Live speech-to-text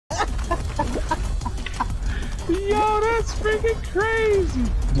That's freaking crazy.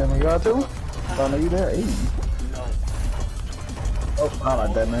 Never got to? I know you there. Hey. No. Oh, I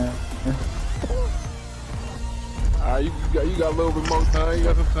like that, man. Alright, you got a little bit more time. You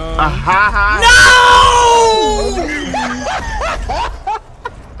got some time. No!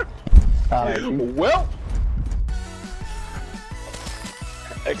 Alright, Well,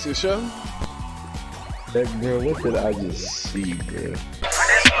 exit show. that girl, what did I just see, bro?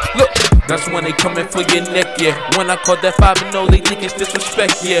 Look, that's when they coming for your neck, yeah. When I call that 5-0, they think it's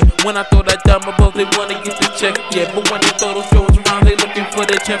disrespect, yeah. When I throw that down above, they wanna get the check, yeah. But when they throw those shows around, they looking for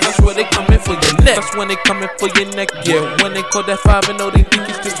their chance. That's where they coming for your neck. That's when they coming for your neck, yeah. When they call that 5-0, they think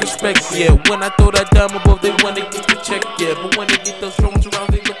it's disrespect, yeah. When I throw that down above, they wanna get the check, yeah. But when they get those shows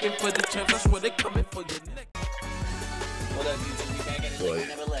around, they looking for the chance. That's where they coming for your neck. What up, YouTube? You can't get it like you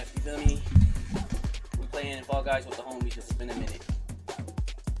never left, you feel me? We playing Fall Guys with the homies, it's been a minute.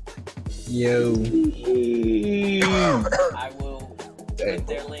 Yo. I will put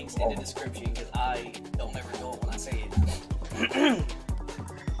their links in the description because I don't ever know it when I say it.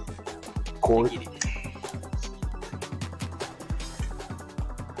 Court. Get it.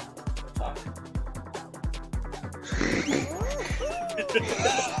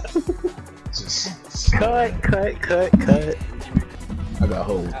 Just cut. I got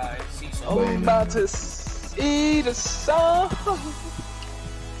hold. Alright, see, so I'm about to see the sun.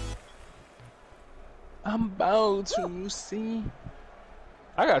 I'm about to see.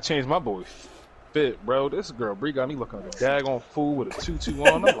 I gotta change my boy fit, bro. This girl Bree got me looking like a daggone fool with a tutu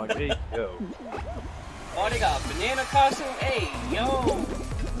on. I'm like, hey, yo. oh, they got a banana costume? Hey, yo!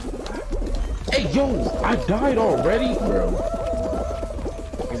 Hey, yo, I died already, bro.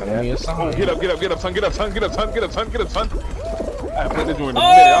 Give me a sign. Oh, get up, son, get up, son. I played this joint in a minute. I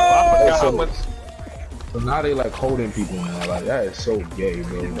forgot how much. So now they like holding people now, like that is so gay,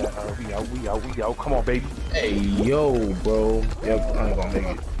 bro. We out. Come on, baby. Hey, yo, bro. Yep, I ain't gonna make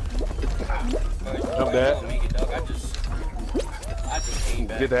it. Jump that. I just came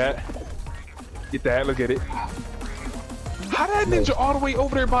back. Get that. Look at it. How that ninja all the way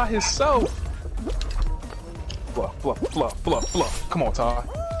over there by himself? Fluff. Come on, Todd.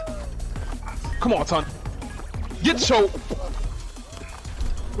 Get choked.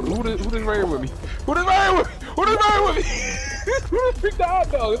 Who this right here with me? Who this right here with me? Who freaked the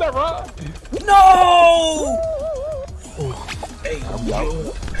hot dog? Is that Ron? No! Hey,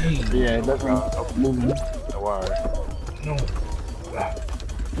 yo. Hey. Yeah, that's right. Moving. No, alright. No.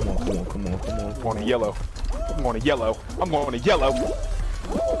 Come on. I'm going to yellow. I'm going to yellow.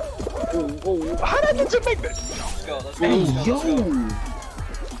 How did you make this? Let's go. Hey, yo.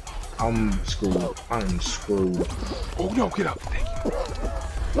 I'm screwed. Oh, no, get up. Thank you.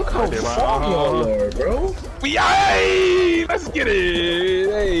 Look how far y'all are, bro. Hey, let's get it.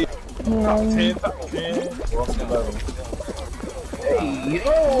 Hey. Top 10. Hey,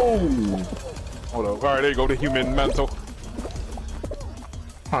 yo. Hold up. Alright, there you go. The human mantle.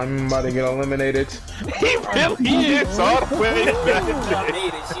 I'm about to get eliminated. He really is all the way back I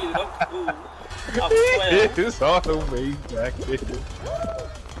made it, shoot. I'm cool. I'm 12. It's all the way back there.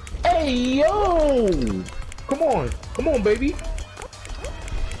 Hey, yo. Come on, baby.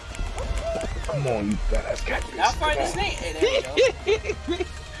 Come on, you badass cat. I'll find the snake. Hey, there you go.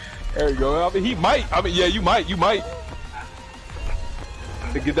 There you go. I mean, he might. Yeah, you might.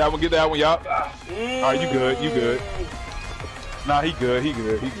 Get that one, y'all. Alright, you good. Nah, he good.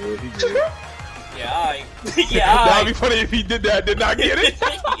 Yeah, alright. Yeah, alright. That'd be funny if he did that, did not get it.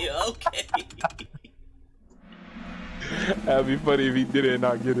 Yeah, okay. That'd be funny if he did it and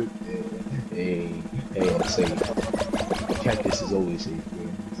not get it. Hey, I'm safe. Cactus is always safe, bro.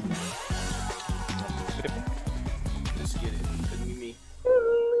 Let's get it. Couldn't be me.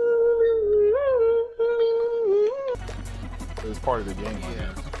 It's part of the game, I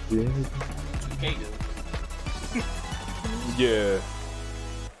guess. Yeah. Okay, dude. Yeah.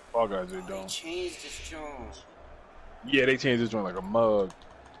 Fall Guys, they They don't. changed this joint. Yeah, they changed this joint like a mug.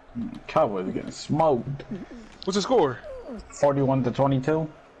 Cowboys are getting smoked. What's the score? 41-22.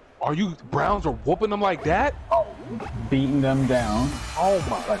 Are you Browns are whooping them like that? Oh, beating them down Oh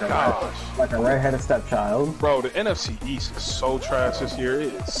my gosh. like a red-headed stepchild. Bro, the NFC East is so trash this year.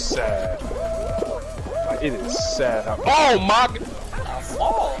 It is sad. Like, it is sad. Oh my god. A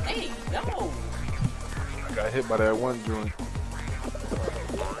fall. Hey, no. I got hit by that one joint.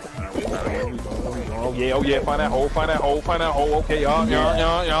 Oh yeah, find that hole, okay, yeah.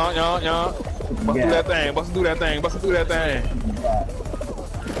 Bust through that thing.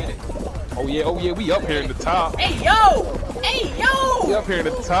 Oh yeah, we up here in the top. Hey, yo. We up here in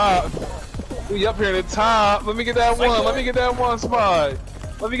the top. Let me get that one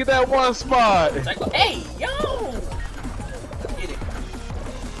spot. Hey, yo.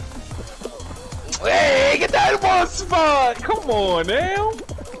 Hey, get that one spot! Come on now!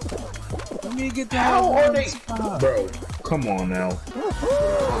 Let me get that How are one they, spot. bro? Come on now.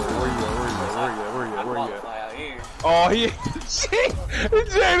 Where you at? Out here. Oh,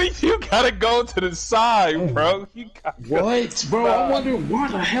 Jamie, you gotta go to the side, bro. You gotta go. What, bro? I wonder why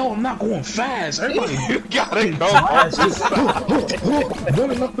the hell I'm not going fast. Everybody, You gotta go on the side.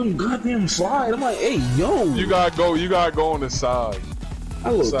 running up them goddamn slide. I'm like, hey, yo. You gotta go on the side. I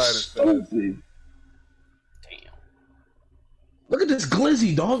look Side is stupid. Damn. Look at this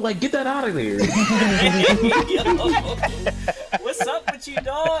glizzy, dog. Like, get that out of there. Yo, what's up with you,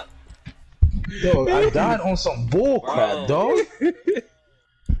 dog? Yo, I died on some bull crap, dog.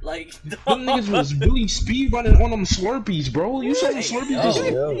 Like, Them niggas was really speed running on them Slurpees, bro. You saw them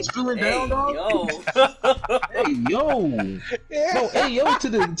Slurpees just spilling down, dog? yo. Hey, yo. No, hey, yo, to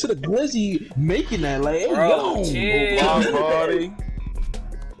the glizzy making that, like, hey, Bro, yo. chill. My party.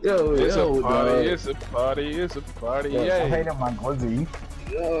 Yo, It's yo, a party. dog. It's a party. It's a party. I Yeah. hated my glizzy.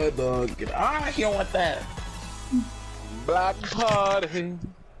 Yo, dog. Get out of here with that. Black party.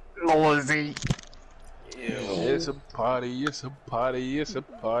 Glizzy. It's a party. It's a party. It's a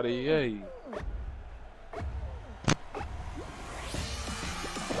party. Hey.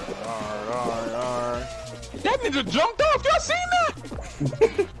 Alright. That ninja jumped off. Y'all seen that?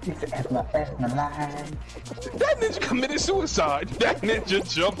 That's my line. That ninja committed suicide. That ninja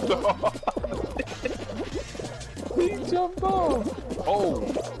jumped off. He jumped off. Oh.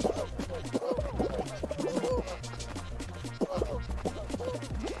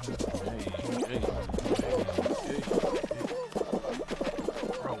 Hey.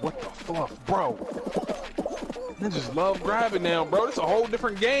 Bro, what the fluff, bro? Ninjas love grabbing now, bro. This a whole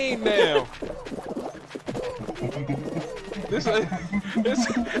different game now. It's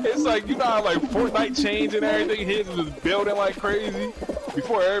like, you know how like Fortnite changed and everything, hits was building like crazy.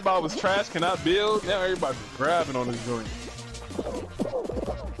 Before everybody was trash, cannot build. Now everybody's grabbing on this joint.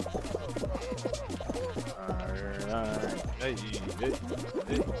 Alright. Hey.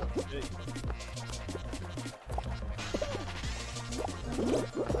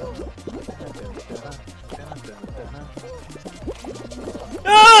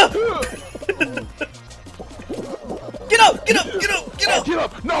 Ah! Get up! Get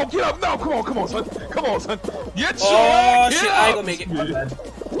up! No, get up! No, come on, son. Get your Oh get shit, up. I ain't gonna make it.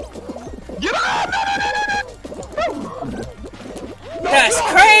 Get up! No, That's get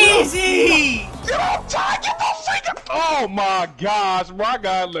up, crazy! Get up, Ty! Get the freaking! Oh my gosh, bro, I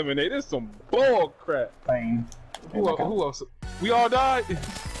got eliminated. This is some bull crap. Fine. Who else? We all died?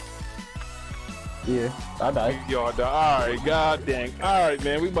 Yeah, I died. Y'all died. Alright, god dang. Alright,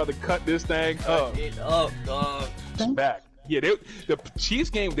 man, we about to cut this thing up. Get up, dog. Back. Yeah, the Chiefs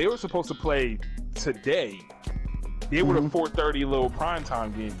game, they were supposed to play today. They were the 4:30 little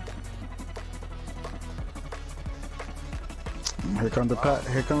primetime game. Here come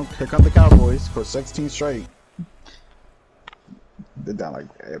the Cowboys for 16 straight. They're down like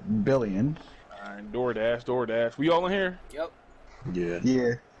a billion. Alright, DoorDash. We all in here? Yep. Yeah.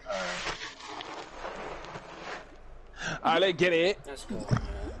 Yeah. Alright, let's get it. Let's go, man.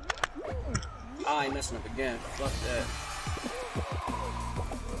 I ain't messing up again. Fuck that.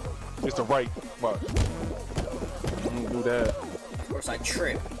 It's the right. What? Do that. Of course I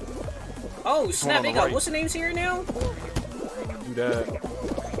trip. Oh, snap, they got what's the names here now? Do that.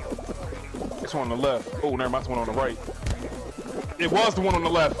 It's one on the left. Oh, never mind, it's one on the right. It was the one on the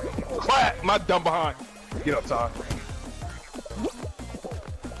left. Clap! My dumb behind. Get up, Todd.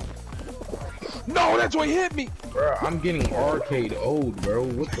 No, that joint hit me! Bro, I'm getting arcade old, bro.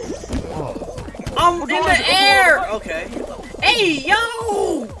 What the fuck? I'm in the air! Okay. Hey,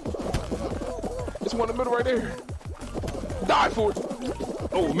 yo! It's one in the middle right there. Die for it.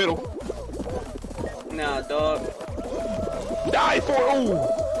 Oh, middle. Nah, dog. Die for it. Ooh.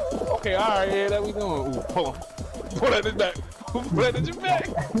 Okay, alright, yeah, that we doing. Ooh, hold on. Put that in back. Put that in your back.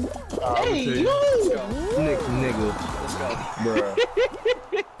 Hey, yo! Nigga. Let's go. Bruh.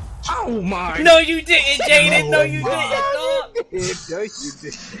 Oh my! No, you didn't, Jaden. No, you didn't, dog.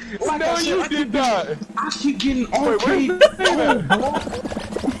 No, you did not. I keep getting arcade.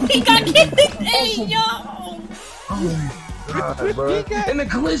 He got kicked. Hey, yo. And the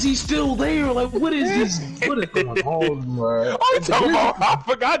glizzy's still there. Like, what is this? What is going on, bro? I'm talking about. I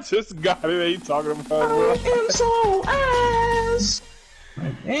forgot. I just got it. Ain't talking about, bro. I am so ass.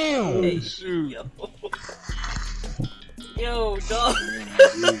 Damn. Hey, Shoot. Yo, dog.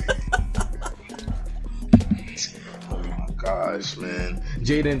 Oh my gosh, man.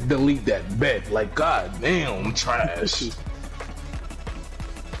 Jaden, delete that bet. Like, god damn, trash.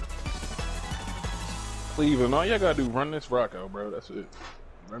 Cleveland, all y'all gotta do run this rock out, bro. That's it.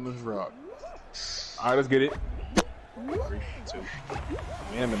 Run this rock. Alright, let's get it. 3, 2.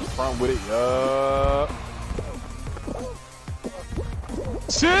 I am in the front with it.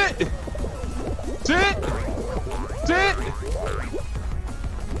 Shit! Shit! Shit!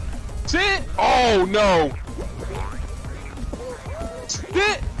 Shit! Oh no!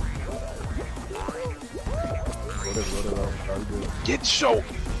 Shit! Get show!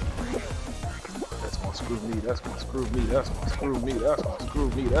 That's gonna screw me, that's gonna screw me, that's gonna screw me, that's gonna screw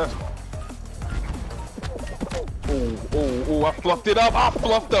me, that's gonna... Oh, I fluffed it up, I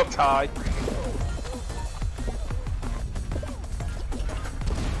fluffed up, Ty.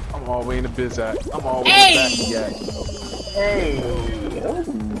 I'm all the way in the biz act. I'm all the way in the back of the act. Hey.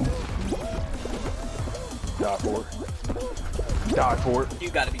 Die for it. Die for it. You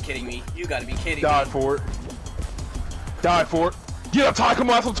gotta be kidding me. You gotta be kidding Die me. for it. Die for it. Get up, Ty. Come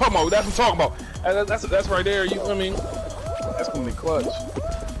on, that's what I'm talking about. That's what I'm talking about. That's right there. You know what I mean? That's coming in clutch.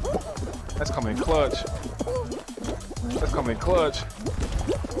 That's coming in clutch. That's coming in clutch.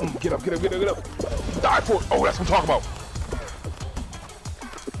 Get up, get up, get up, get up. Die for it. Oh, that's what I'm talking about.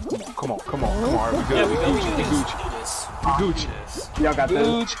 Come on, come on, come on. All right, we good. We Gucci. We Gucci. Y'all got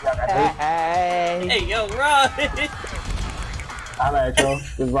this. Y'all got this. Hey, yo, Rod. Alright, yo.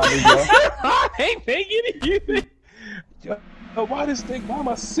 This is my new bro. I ain't making it either. Yo, why this thing? Why am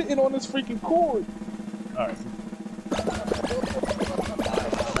I sitting on this freaking cord? Alright.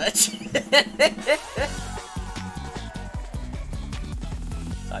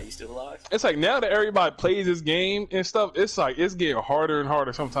 Are you still alive? It's like now that everybody plays this game and stuff, it's like it's getting harder and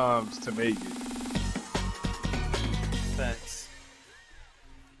harder sometimes to make it. Thanks.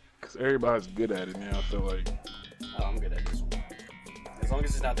 Cause everybody's good at it now. I feel like. Oh, I'm good at this one. As long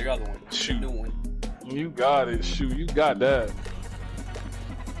as it's not the other one. Shoot. The new one. You got it. Shoot, you got that.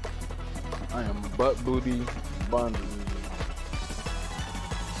 I am butt booty bundle.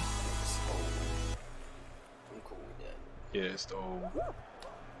 I'm cool with that. Yeah, it's the old.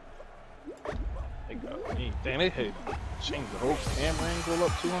 They got me. Damn, they had changed the whole camera angle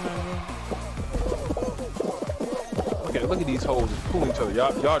up too on that one. Look at these hoes just pulling each other.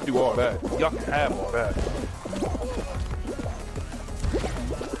 Y'all do all that. Y'all can have all that.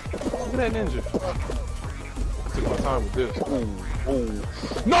 Look at that ninja. I took my time with this. Ooh, ooh.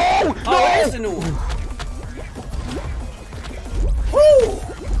 No! No! Oh, there's the new one. Woo!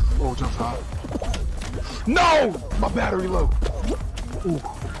 Oh, jump high. No! My battery low. Ooh.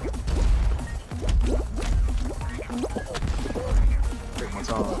 Take my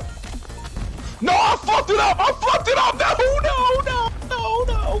time. No, I fucked it up! I fucked it up! No, no, no, no,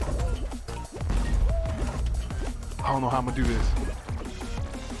 no! I don't know how I'm gonna do this.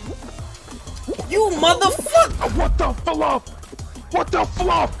 You motherfucker! What the fluff? What the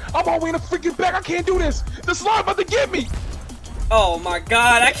fluff? I'm all the way in the freaking back. I can't do this. The slime about to get me. Oh my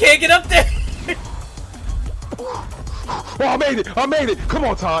god, I can't get up there! Oh, I made it. I made it. Come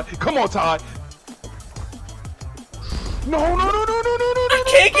on, Todd. Come on, Todd. No, no, no, no, no, no, no, no. I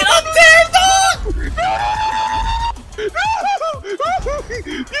can't get up there, dog!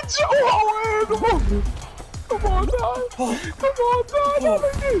 Get your hand. Come on. Come on, Todd. Come on, Todd. Help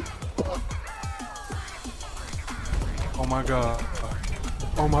me. Oh my god.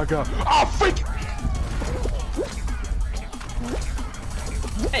 Oh my god. Oh, freak!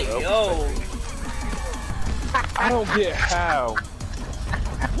 Hey, yo! I don't get how.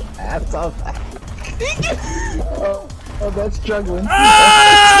 That's all that. Oh, that's struggling.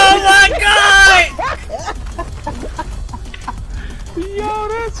 Oh my god! Yo,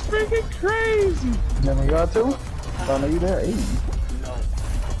 that's freaking crazy. Jimmy, you got too? Oh, no, you there? Hey. No.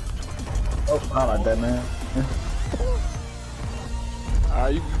 Oh, I'm not that, man.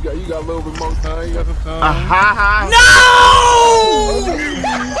 Alright, you got a little bit more time. You got some time. No!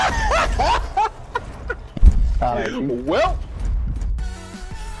 Alright, Well,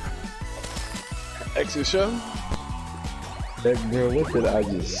 exit show. that girl, what did I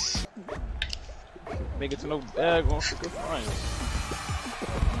just... Make it to no bag on super fine.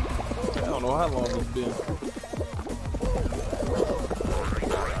 I don't know how long it's been.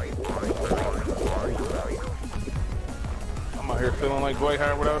 I'm out here feeling like Dwight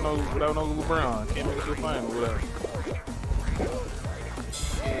Howard without no LeBron. Can't make it to the final without.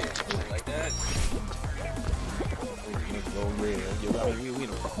 Shit, like that? Oh yeah, we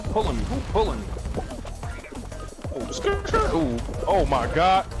pulling me. Who pulling me? Oh, skirt. Ooh. Oh my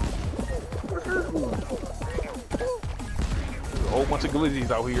god. A whole bunch of glizzies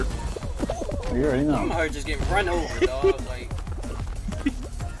out here. You already know. I'm out here just getting run over, dog. Like,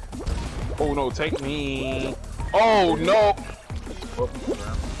 Oh no, take me. Oh no.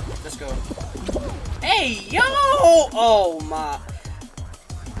 let's go. Hey, yo! Oh my.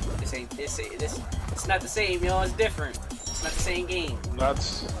 This It's not the same, y'all. It's different. It's not the same game.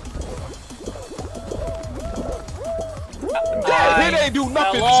 Nuts. It ain't do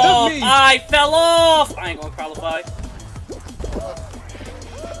nothing to me. I fell off. I ain't gonna qualify.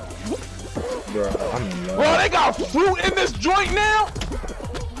 Bro, they got fruit in this joint now.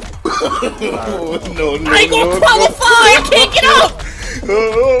 No, I ain't gonna qualify. I can't get up.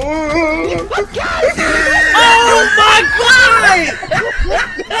 Oh my god!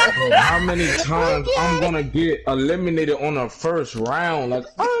 Bro, how many times I'm gonna get eliminated on the first round? Like,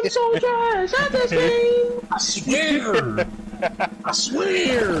 I'm so trash at this game. I swear. I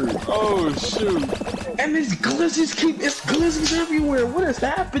swear. Oh shoot. And these glizzies it's glizzies everywhere. What is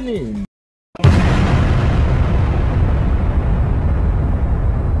happening?